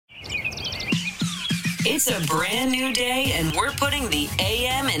It's a brand new day, and we're putting the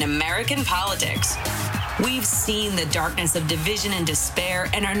AM in American politics. We've seen the darkness of division and despair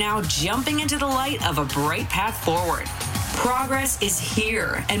and are now jumping into the light of a bright path forward. Progress is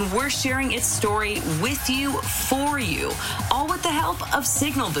here, and we're sharing its story with you, for you, all with the help of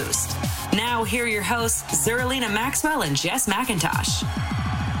Signal Boost. Now, here are your hosts, Zerlina Maxwell and Jess McIntosh.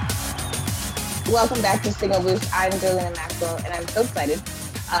 Welcome back to Signal Boost. I'm Zerlina Maxwell, and I'm so excited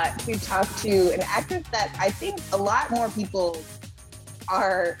to talk to an actress that I think a lot more people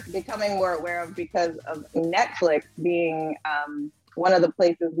are becoming more aware of because of Netflix being one of the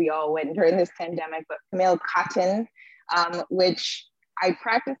places we all went during this pandemic. But Camille Cottin, which I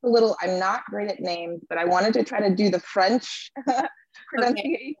practiced a little. I'm not great at names, but I wanted to try to do the French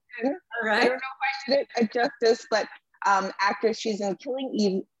pronunciation. Okay. All right. I don't know if I did it justice, but actress. She's in Killing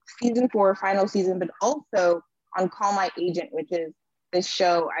Eve season 4, final season, but also on Call My Agent, which is this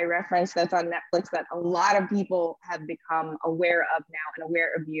show I referenced that's on Netflix that a lot of people have become aware of now and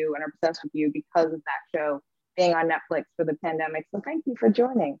aware of you and are obsessed with you because of that show being on Netflix for the pandemic. So thank you for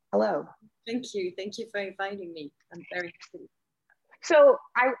joining. Hello. Thank you. Thank you for inviting me. I'm very happy. So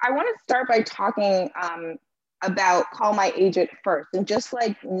I want to start by talking about Call My Agent first. And just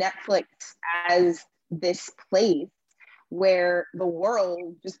like Netflix as this place where the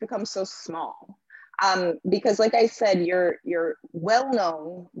world just becomes so small. Because like I said, you're well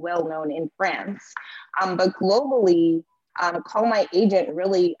known in France, but globally, Call My Agent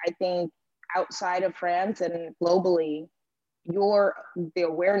really, I think, outside of France and globally, the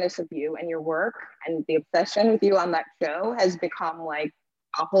awareness of you and your work and the obsession with you on that show has become like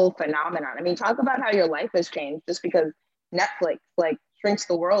a whole phenomenon. I mean, talk about how your life has changed just because Netflix like shrinks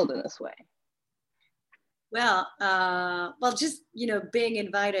the world in this way. Well, just being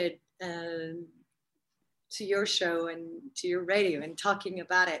invited to your show and to your radio and talking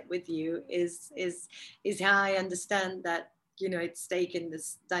about it with you is how I understand that it's taken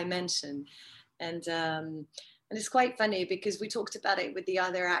this dimension, and it's quite funny because we talked about it with the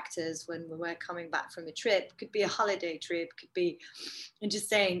other actors when we were coming back from a trip. Could be a holiday trip, could be, and just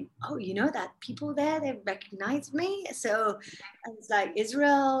saying, oh, that people there, they recognize me. So it's like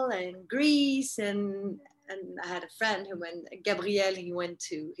Israel and Greece and I had a friend who Gabriel,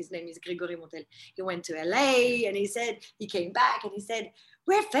 his name is Grégory Montel, he went to LA and he came back and he said,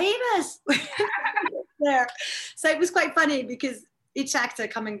 we're famous there. So it was quite funny because each actor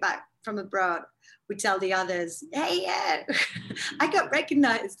coming back from abroad would tell the others, hey, yeah, I got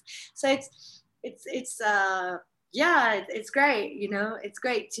recognized. So it's great, it's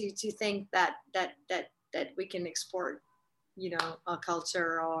great to think that we can export our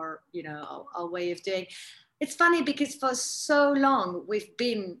culture or our way of doing. It's funny because for so long we've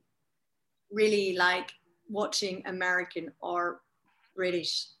been really like watching American or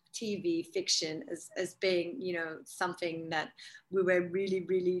British TV fiction as being something that we were really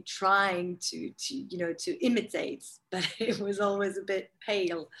really trying to imitate, but it was always a bit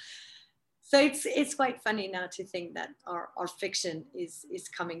pale. So it's quite funny now to think that our fiction is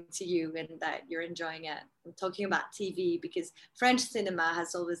coming to you and that you're enjoying it. I'm talking about TV because French cinema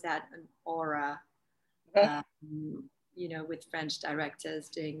has always had an aura, with French directors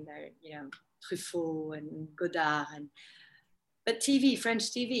doing their, Truffaut and Godard, but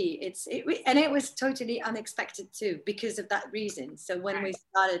French TV, it was totally unexpected too because of that reason. So when we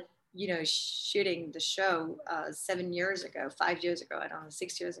started, shooting the show 7 years ago, 5 years ago, I don't know,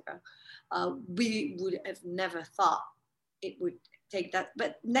 6 years ago, we would have never thought it would take that.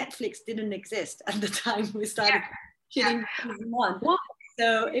 But Netflix didn't exist at the time we started shooting season 1.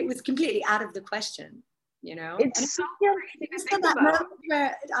 So it was completely out of the question, It's so crazy to think about.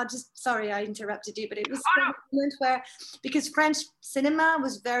 Where, sorry, I interrupted you, but it was a moment where, because French cinema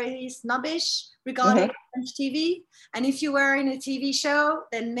was very snobbish regarding French TV. And if you were in a TV show,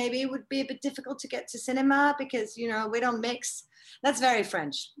 then maybe it would be a bit difficult to get to cinema because, we don't mix. That's very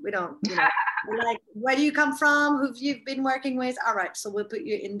French. We don't, we're like, where do you come from? Who you've been working with? All right, so we'll put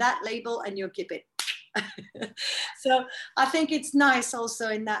you in that label and you'll keep it. So I think it's nice also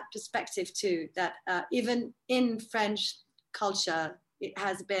in that perspective too, that even in French culture, it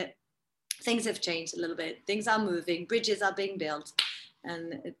has a bit, things have changed a little bit. Things are moving, bridges are being built,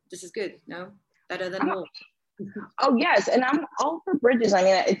 and this is good, better than more. Oh yes, and I'm all for bridges. I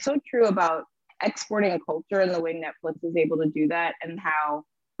mean, it's so true about exporting a culture and the way Netflix is able to do that, and how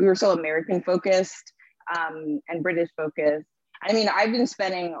we were so American focused and British focused. I mean, I've been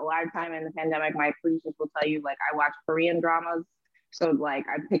spending a lot of time in the pandemic. My producers will tell you, like, I watch Korean dramas. So, like,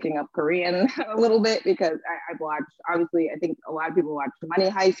 I'm picking up Korean a little bit because I've watched, obviously, I think a lot of people watch Money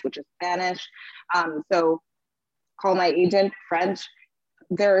Heist, which is Spanish. So, Call My Agent, French.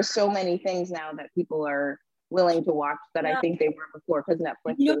 there are so many things now that people are willing to watch that I think they were before, because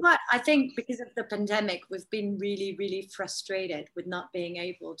Netflix. You know what? I think because of the pandemic, we've been really, really frustrated with not being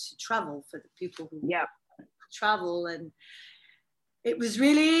able to travel for the people who travel, and it was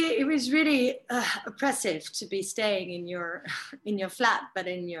really oppressive to be staying in your flat, but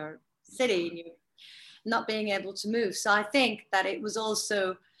in your city, and you not being able to move. So I think that it was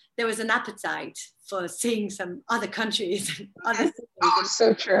also, there was an appetite for seeing some other countries, other cities. Oh,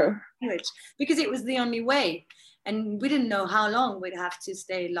 so true. Because it was the only way, and we didn't know how long we'd have to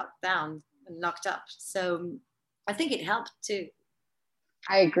stay locked down and locked up. So I think it helped too.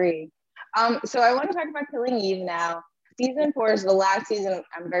 I agree. So I want to talk about Killing Eve now. Season 4 is the last season.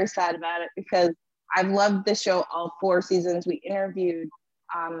 I'm very sad about it because I've loved the show all 4 seasons. We interviewed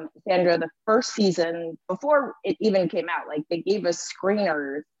Sandra the first season before it even came out. Like, they gave us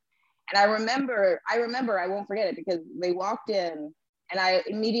screeners, and I remember, I won't forget it, because they walked in and I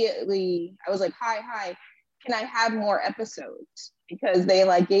was like, hi, can I have more episodes? Because they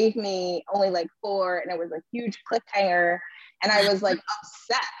like gave me only like 4, and it was a huge cliffhanger, and I was like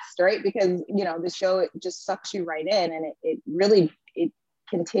obsessed, right? Because, you know, the show, it just sucks you right in, and it really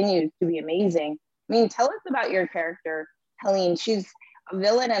continues to be amazing. I mean, tell us about your character, Helene. She's a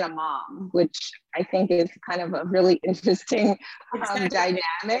villain and a mom, which I think is kind of a really interesting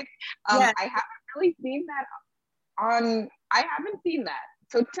dynamic. I haven't really seen that I haven't seen that.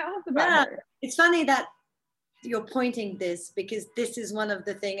 So tell us about her. It's funny that you're pointing this, because this is one of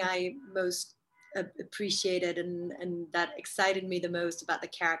the things I most appreciated and that excited me the most about the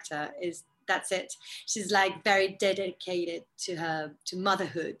character. Is that's it. She's like very dedicated to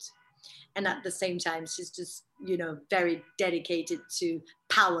motherhood, and at the same time she's just, you know, very dedicated to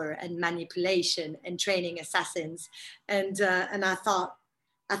power and manipulation and training assassins. And I thought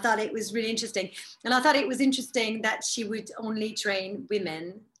it was really interesting, and I thought it was interesting that she would only train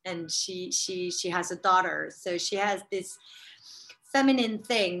women, and she has a daughter, so she has this feminine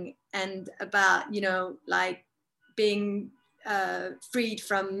thing, and about, you know, like being freed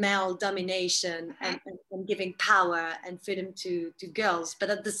from male domination and giving power and freedom to girls, but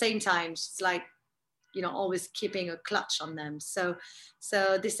at the same time she's like, you know, always keeping a clutch on them. So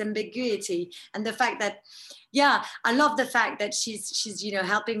this ambiguity, and the fact that, I love the fact that she's you know,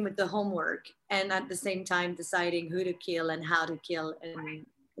 helping with the homework, and at the same time deciding who to kill and how to kill, and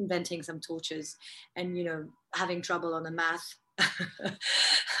inventing some tortures, and, you know, having trouble on a math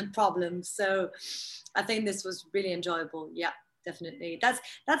problem. So I think this was really enjoyable. Yeah, definitely. That's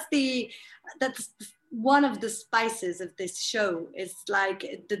one of the spices of this show, is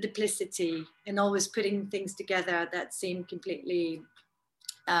like the duplicity and always putting things together that seem completely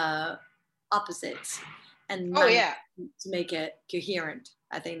opposite, and to make it coherent.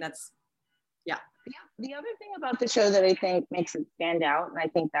 I think that's The other thing about the show that I think makes it stand out, and I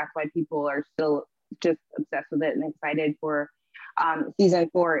think that's why people are still just obsessed with it and excited for season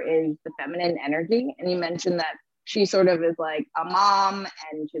 4, is the feminine energy. And you mentioned that she sort of is like a mom,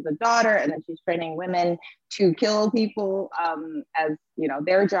 and she's a daughter, and then she's training women to kill people as, you know,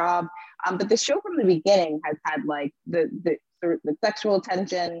 their job. But the show from the beginning has had like the sexual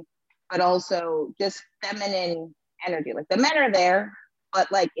tension, but also just feminine energy. Like, the men are there,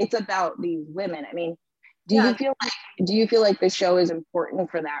 but like it's about these women. I mean, do you feel like the show is important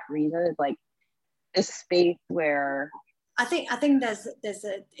for that reason? It's like this space where I think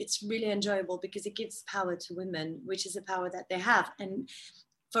it's really enjoyable because it gives power to women, which is a power that they have. And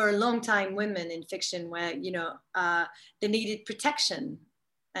for a long time, women in fiction were, you know, they needed protection,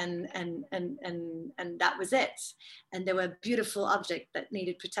 and that was it. And they were beautiful objects that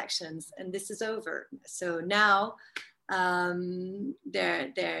needed protections, and this is over. So now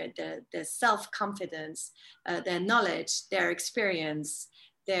their self-confidence, their knowledge, their experience,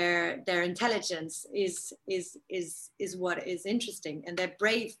 their intelligence is what is interesting. And they're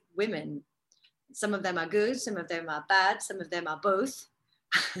brave women. Some of them are good, some of them are bad, some of them are both.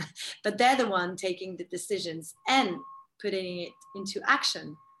 But they're the one taking the decisions and putting it into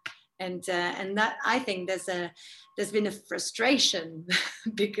action. And that, I think there's been a frustration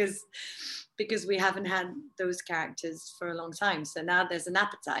because we haven't had those characters for a long time. So now there's an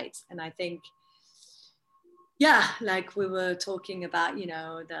appetite. And I think, like we were talking about, you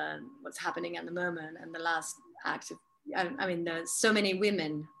know, what's happening at the moment, and the last act of, I mean, there's so many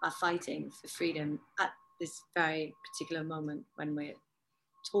women are fighting for freedom at this very particular moment when we're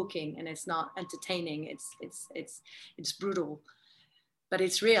talking, and it's not entertaining. It's brutal, but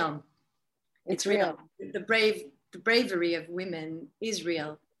it's real. It's real. The bravery of women is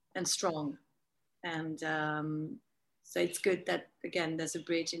real and strong. And so it's good that, again, there's a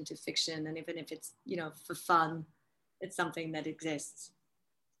bridge into fiction, and even if it's, you know, for fun, it's something that exists.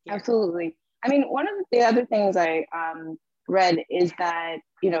 here. Absolutely. I mean, one of the other things I read is that,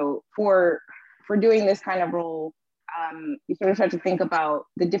 for doing this kind of role, you sort of start to think about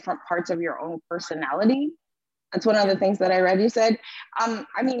the different parts of your own personality. That's one of the things that I read. You said, I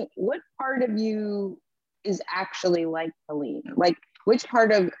mean, what part of you is actually like Helene? Like, which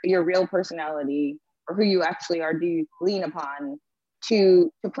part of your real personality or who you actually are do you lean upon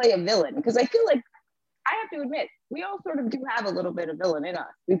to play a villain? Because I feel like, I have to admit, we all sort of do have a little bit of villain in us.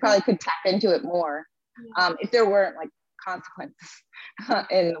 We probably could tap into it more if there weren't like consequences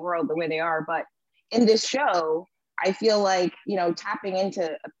in the world the way they are. But in this show, I feel like, tapping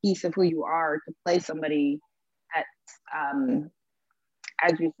into a piece of who you are to play somebody that's,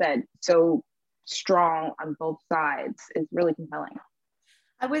 as you said, so strong on both sides is really compelling.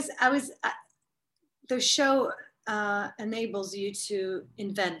 The show enables you to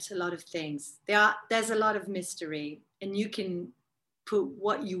invent a lot of things. There's a lot of mystery, and you can put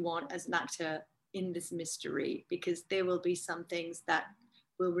what you want as an actor in this mystery, because there will be some things that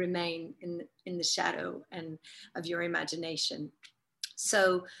will remain in the shadow and of your imagination.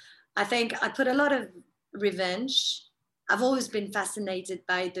 So I think I put a lot of revenge. I've always been fascinated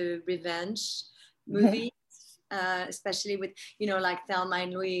by the revenge movies, especially with, like Thelma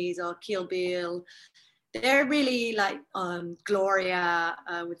and Louise or Kill Bill. They're really like Gloria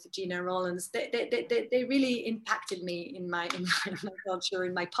with Gina Rollins. They really impacted me in my culture,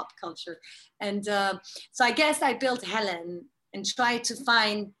 in my pop culture. And so I guess I built Helen and tried to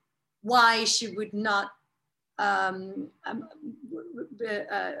find why she would not, how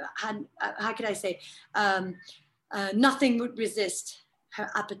could I say, nothing would resist her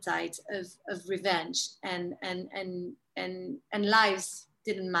appetite of revenge, and lives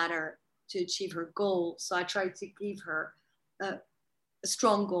didn't matter to achieve her goal. So I tried to give her a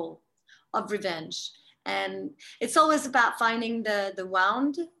strong goal of revenge. And it's always about finding the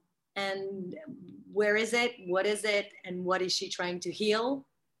wound, and where is it, what is it, and what is she trying to heal,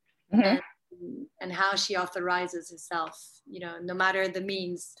 and how she authorizes herself, no matter the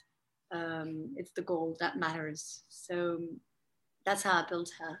means, it's the goal that matters. So that's how I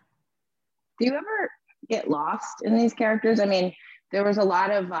built her. Do you ever get lost in these characters? I mean, there was a lot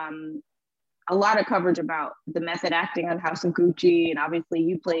of coverage about the method acting on House of Gucci, and obviously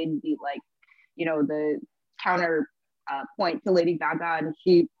you played the counter point to Lady Gaga, and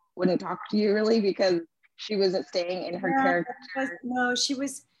she wouldn't talk to you really because she wasn't staying in her character. No, she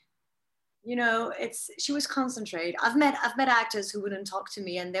was, she was concentrated. I've met actors who wouldn't talk to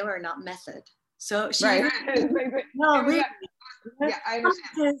me, and they were not method. So she right. No, really. Yeah, I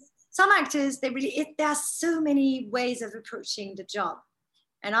understand. Some actors, there are so many ways of approaching the job.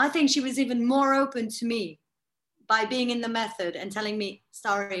 And I think she was even more open to me by being in the method and telling me,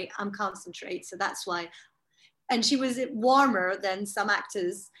 sorry, I'm concentrate. So that's why. And she was warmer than some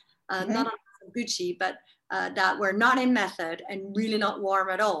actors, not on Gucci, but that were not in method and really not warm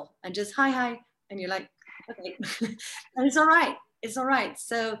at all. And just hi. And you're like, okay. And it's all right. It's all right.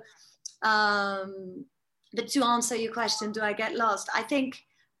 So, but to answer your question, do I get lost? I think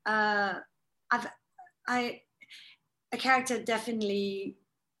a character definitely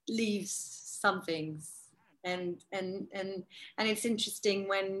leaves some things, and it's interesting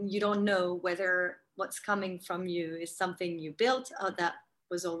when you don't know whether what's coming from you is something you built or that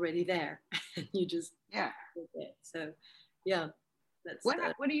was already there. You just did it. So yeah, that's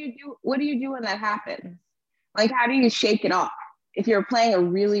what do you do when that happens? Like, how do you shake it off if you're playing a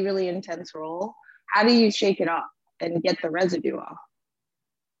really, really intense role? How do you shake it off and get the residue off?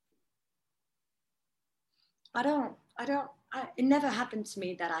 It never happened to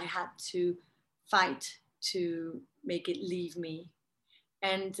me that I had to fight to make it leave me.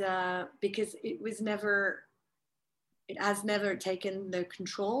 And because it has never taken the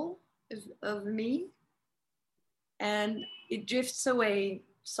control of me, and it drifts away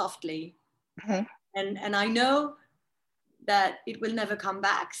softly. And I know that it will never come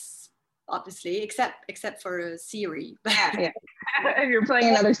back, obviously, except for a series. Yeah. If you're playing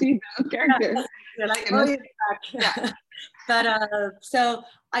another season of characters. They're like, oh, you're back. But so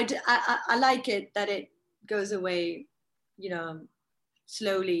I like it that it goes away,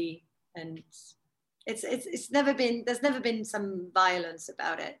 slowly, and it's never been, there's never been some violence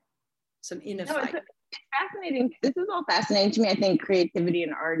about it, some inner fight. It's fascinating. This is all fascinating to me. I think creativity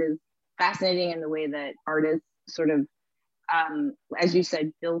in art is fascinating in the way that artists sort of, as you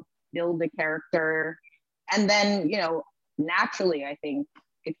said, build a character, and then naturally, I think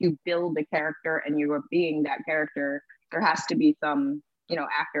if you build a character and you are being that character, there has to be some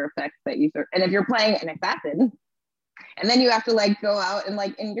after effects that you sort. And if you're playing an assassin, and then you have to go out and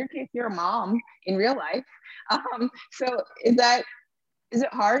in your case, you're a mom in real life. So is that Is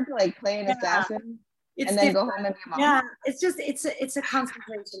it hard to like play an assassin and then go home and be a mom? Yeah, it's a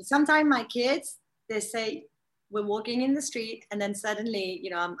concentration. Sometimes my kids, they say, we're walking in the street, and then suddenly, you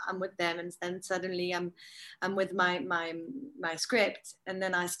know, I'm with them, and then suddenly I'm with my script, and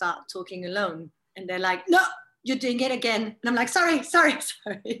then I start talking alone, and they're like, no, you're doing it again, and I'm like, sorry.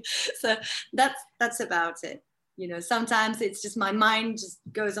 So that's about it. You know, sometimes it's just my mind just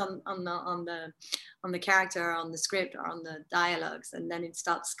goes on the character, on the script, or on the dialogues, and then it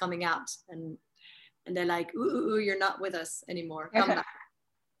starts coming out, and they're like, ooh, you're not with us anymore, come back.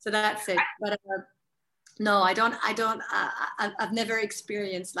 So that's it. But no, I've never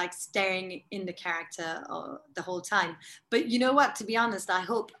experienced like staring in the character the whole time. But you know what, to be honest, I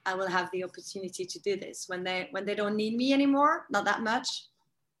hope I will have the opportunity to do this when they don't need me anymore, not that much.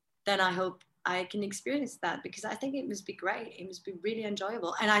 Then I hope I can experience that, because I think it must be great. It must be really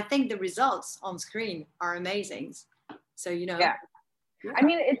enjoyable. And I think the results on screen are amazing. So, you know. Yeah. I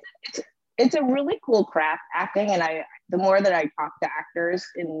mean, it's a really cool craft, acting. And the more that I talk to actors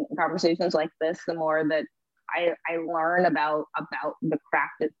in conversations like this, the more that I learn about the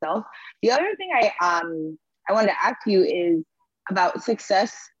craft itself. The other thing I wanted to ask you is about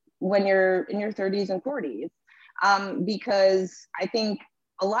success when you're in your 30s and 40s, because I think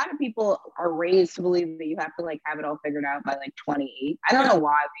a lot of people are raised to believe that you have to like have it all figured out by like 28. I don't know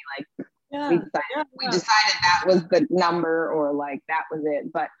why we decided that was the number, or like that was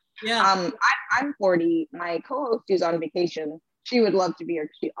it. But I'm 40. My co-host is on vacation. She would love to be here.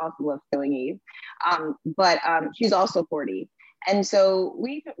 She also loves Killing Eve. But she's also 40. And so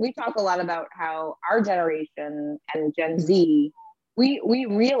we talk a lot about how our generation and Gen Z, we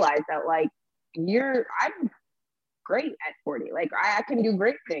realize that like I'm great at 40. Like I can do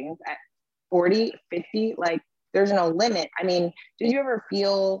great things at 40, 50. Like there's no limit. I mean, did you ever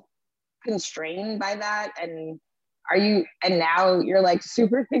feel constrained by that? And now you're like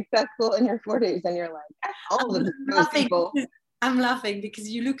super successful in your 40s, and you're like, all of those people. I'm laughing because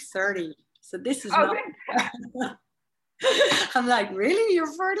you look 30. So this is not. I'm like, really? You're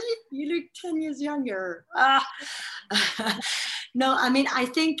 40? You look 10 years younger. No, I mean, I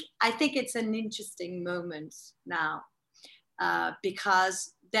think it's an interesting moment now,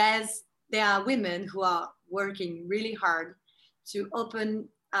 because there are women who are working really hard to open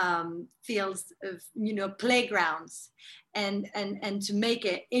fields of, you know, playgrounds, and to make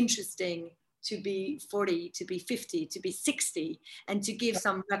it interesting to be 40, to be 50, to be 60, and to give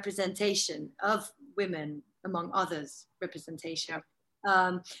some representation of women, among others, representation.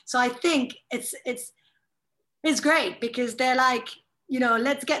 So I think it's great, because they're like, you know,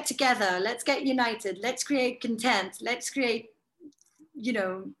 let's get together, let's get united, let's create content, let's create, you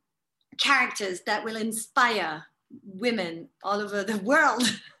know, characters that will inspire women all over the world,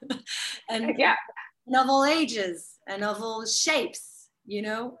 and of all ages and of all shapes, you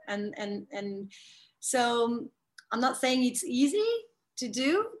know, and so I'm not saying it's easy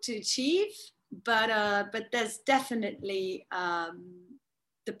to achieve, but there's definitely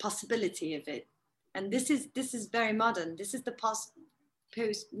the possibility of it. And this is very modern. This is the post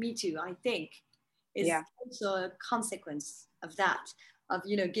Me Too, I think, is also a consequence of that, of,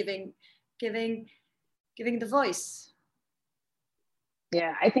 you know, giving the voice.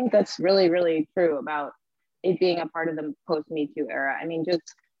 Yeah, I think that's really, really true about it being a part of the post Me Too era. I mean,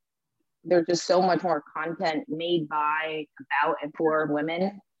 there's just so much more content made by, about, and for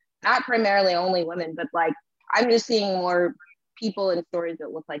women, not primarily only women, but like I'm just seeing more people in stories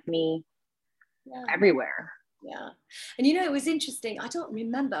that look like me everywhere. Yeah. And you know, it was interesting. I don't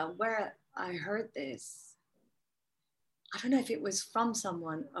remember where I heard this. I don't know if it was from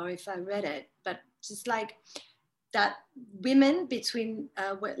someone or if I read it, but just like that women between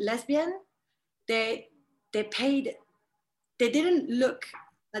lesbian, they didn't look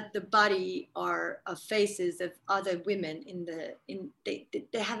at the body or faces of other women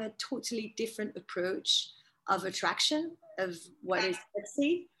they have a totally different approach of attraction, of what is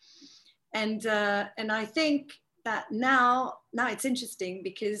sexy. And I think that now it's interesting,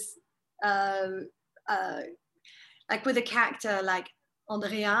 because like with a character like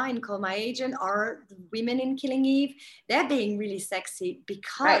Andrea in Call My Agent, or the women in Killing Eve, they're being really sexy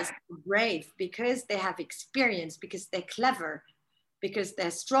because they're brave, because they have experience, because they're clever, because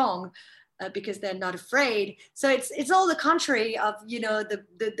they're strong, because they're not afraid. So it's all the contrary of, you know,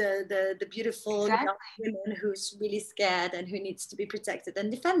 the beautiful young women who's really scared and who needs to be protected and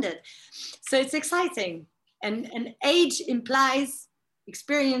defended. So it's exciting, and age implies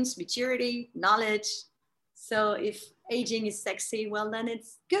experience, maturity, knowledge. So if aging is sexy, well, then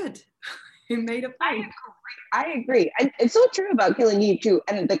it's good. You made a point. I agree. It's so true about Killing Eve too.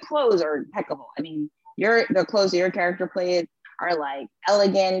 And the clothes are impeccable. I mean, the clothes your character plays are like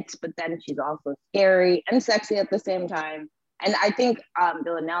elegant, but then she's also scary and sexy at the same time. And I think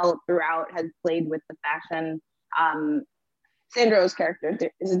Villanelle throughout has played with the fashion. Sandra Oh's character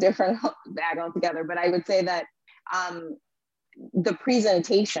is a different bag altogether, but I would say that the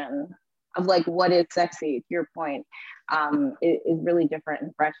presentation of like what is sexy, to your point, is really different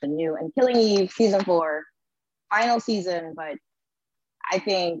and fresh and new. And Killing Eve, season 4, final season, but I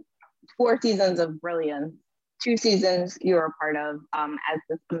think 4 seasons of brilliance, 2 seasons you were a part of as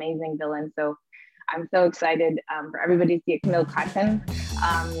this amazing villain. So I'm so excited for everybody to see it. Camille Cotton,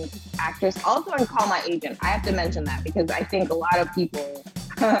 actress, also in Call My Agent. I have to mention that because I think a lot of people,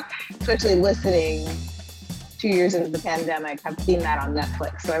 especially listening 2 years into the pandemic, have seen that on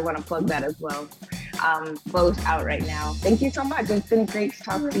Netflix. So I want to plug that as well. Both out right now. Thank you so much. It's been great to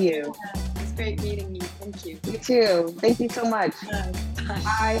talk to you. It's great meeting you. Thank you. You too. Thank you so much. Bye.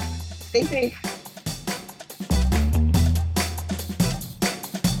 Bye. Stay safe.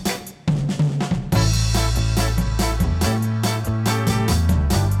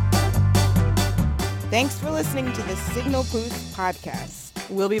 Thanks for listening to the Signal Boost podcast.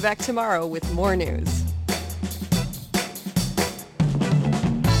 We'll be back tomorrow with more news.